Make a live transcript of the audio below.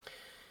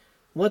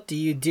What do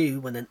you do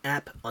when an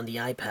app on the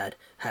iPad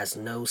has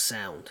no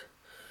sound?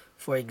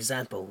 For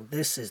example,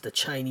 this is the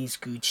Chinese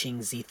Guqin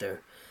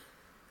Zither,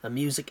 a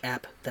music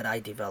app that I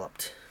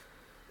developed.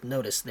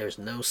 Notice there's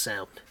no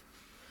sound.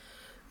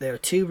 There are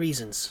two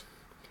reasons.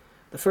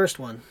 The first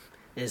one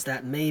is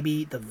that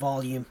maybe the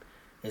volume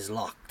is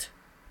locked.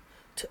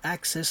 To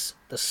access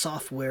the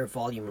software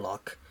volume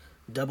lock,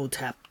 double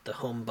tap the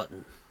home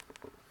button.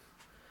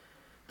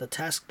 The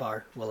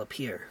taskbar will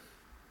appear.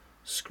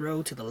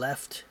 Scroll to the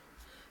left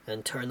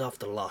and turn off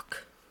the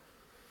lock.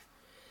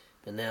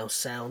 And now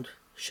sound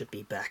should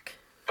be back.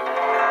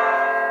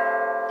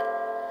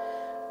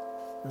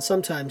 And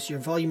sometimes your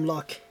volume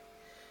lock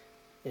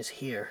is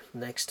here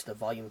next to the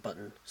volume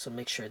button, so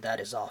make sure that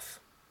is off.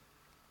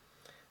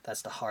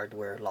 That's the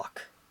hardware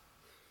lock.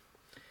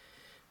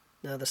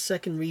 Now the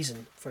second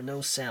reason for no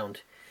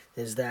sound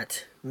is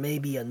that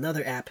maybe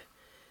another app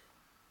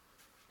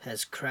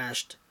has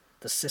crashed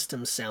the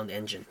system sound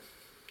engine.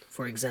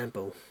 For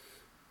example,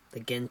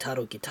 the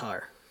Gentaro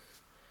guitar.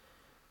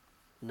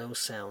 No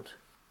sound.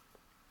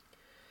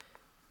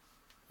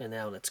 And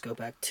now let's go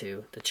back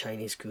to the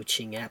Chinese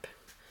Guqin app.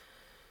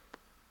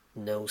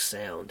 No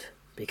sound,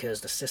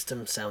 because the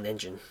system sound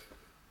engine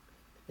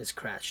is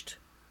crashed.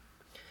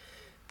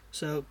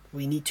 So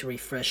we need to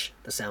refresh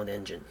the sound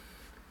engine.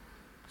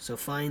 So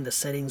find the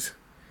settings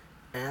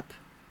app,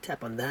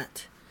 tap on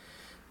that.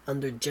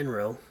 Under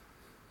general,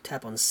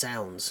 tap on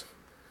sounds.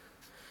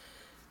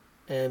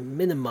 And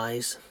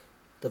minimize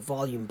the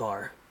volume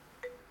bar.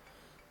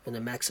 And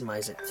then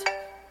maximize it.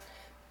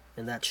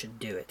 And that should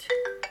do it.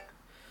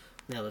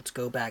 Now let's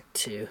go back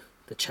to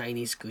the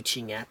Chinese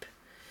Guqin app.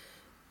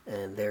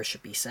 And there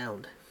should be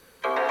sound.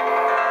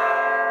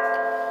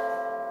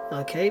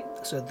 Okay,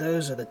 so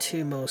those are the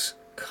two most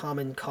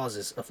common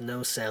causes of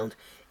no sound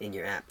in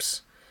your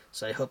apps.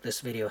 So I hope this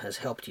video has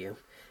helped you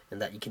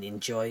and that you can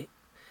enjoy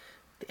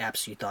the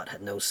apps you thought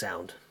had no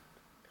sound.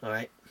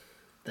 Alright,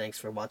 thanks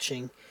for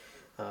watching.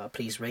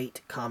 Please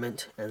rate,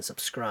 comment, and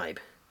subscribe.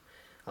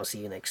 I'll see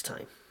you next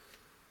time.